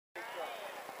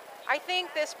I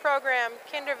think this program,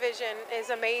 KinderVision, is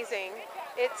amazing.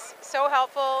 It's so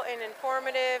helpful and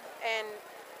informative and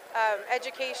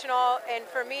educational, and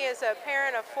for me as a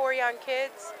parent of 4 young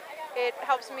kids, it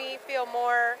helps me feel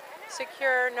more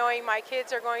secure knowing my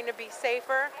kids are going to be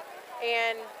safer.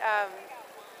 And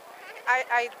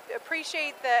I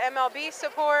appreciate the MLB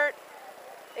support.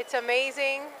 It's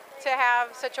amazing to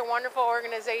have such a wonderful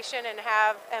organization and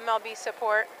have MLB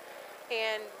support.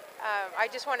 And I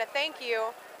just want to thank you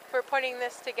for putting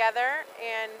this together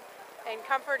and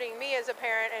comforting me as a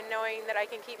parent and knowing that I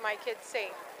can keep my kids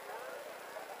safe.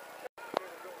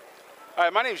 All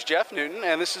right, my name is Jeff Newton,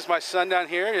 and this is my son down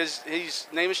here. His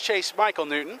name is Chase Michael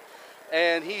Newton,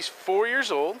 and he's 4 years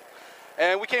old.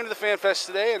 And we came to the Fan Fest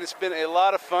today, and it's been a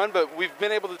lot of fun, but we've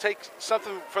been able to take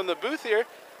something from the booth here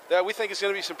that we think is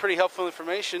going to be some pretty helpful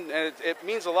information, and it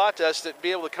means a lot to us to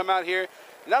be able to come out here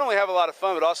and not only have a lot of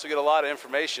fun, but also get a lot of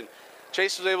information.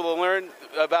 Chase was able to learn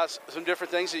about some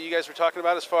different things that you guys were talking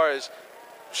about as far as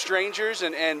strangers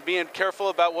and being careful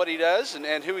about what he does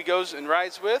and who he goes and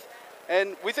rides with.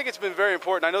 And we think it's been very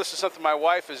important. I know this is something my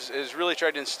wife has really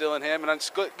tried to instill in him, and it's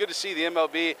good to see the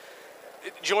MLB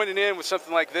joining in with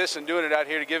something like this and doing it out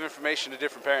here to give information to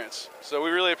different parents. So we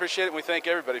really appreciate it, and we thank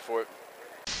everybody for it.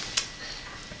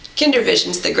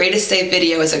 KinderVision's The Greatest Save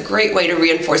video is a great way to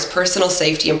reinforce personal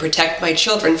safety and protect my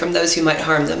children from those who might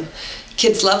harm them.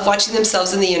 Kids love watching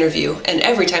themselves in the interview, and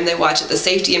every time they watch it, the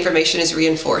safety information is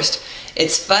reinforced.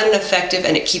 It's fun and effective,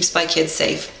 and it keeps my kids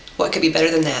safe. What could be better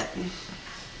than that?